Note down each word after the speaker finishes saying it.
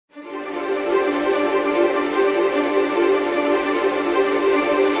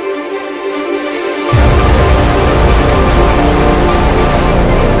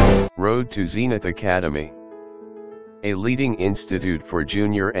Road to Zenith Academy, a leading institute for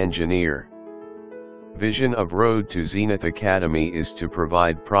junior engineer. Vision of Road to Zenith Academy is to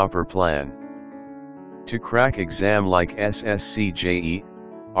provide proper plan to crack exam like SSC JE,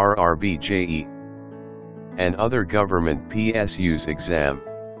 RRB JE, and other government PSU's exam,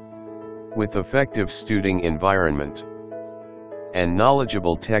 with effective student environment and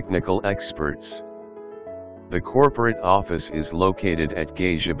knowledgeable technical experts. The corporate office is located at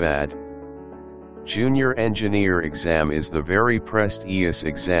Ghaziabad. Junior Engineer exam is the very prestigious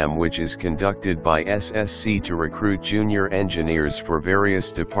exam which is conducted by SSC to recruit junior engineers for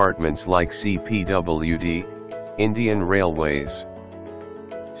various departments like CPWD, Indian Railways,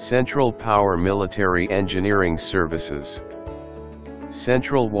 Central Power Military Engineering Services,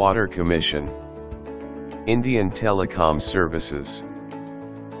 Central Water Commission, Indian Telecom Services,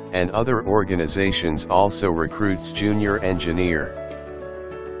 and other organizations also recruits junior engineer,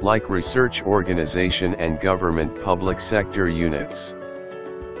 like research organization and government public sector units.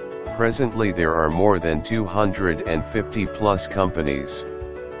 Presently there are more than 250 plus companies,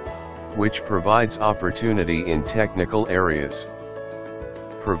 which provides opportunity in technical areas,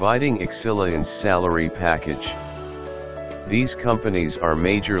 providing excellent salary package. These companies are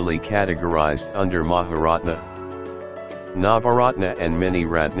majorly categorized under Maharatna, Navaratna and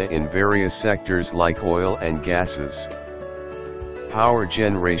Mini-Ratna in various sectors like oil and gases, power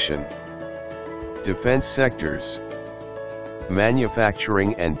generation, defense sectors,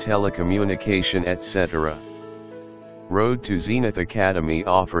 manufacturing and telecommunication, etc. Road to Zenith Academy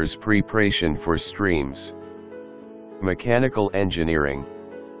offers preparation for streams: mechanical engineering,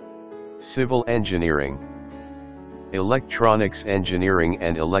 civil engineering, electronics engineering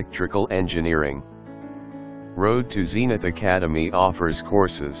and electrical engineering. Road to Zenith Academy offers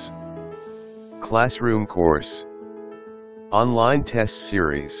courses: classroom course, online test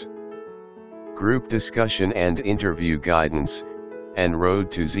series, group discussion and interview guidance, and Road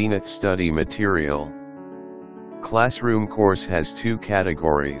to Zenith study material. Classroom course has two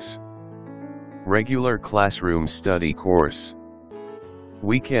categories: regular classroom study course,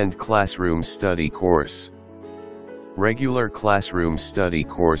 weekend classroom study course. Regular classroom study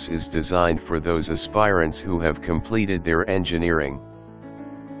course is designed for those aspirants who have completed their engineering,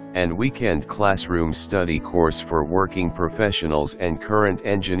 and weekend classroom study course for working professionals and current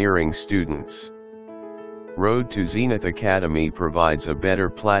engineering students. Road to Zenith Academy provides a better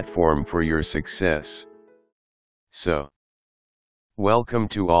platform for your success. So, welcome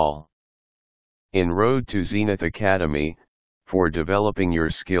to all in Road to Zenith Academy, for developing your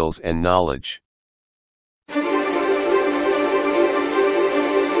skills and knowledge.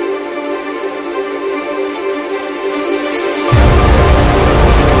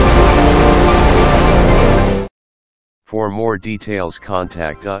 For more details,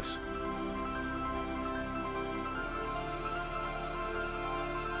 contact us.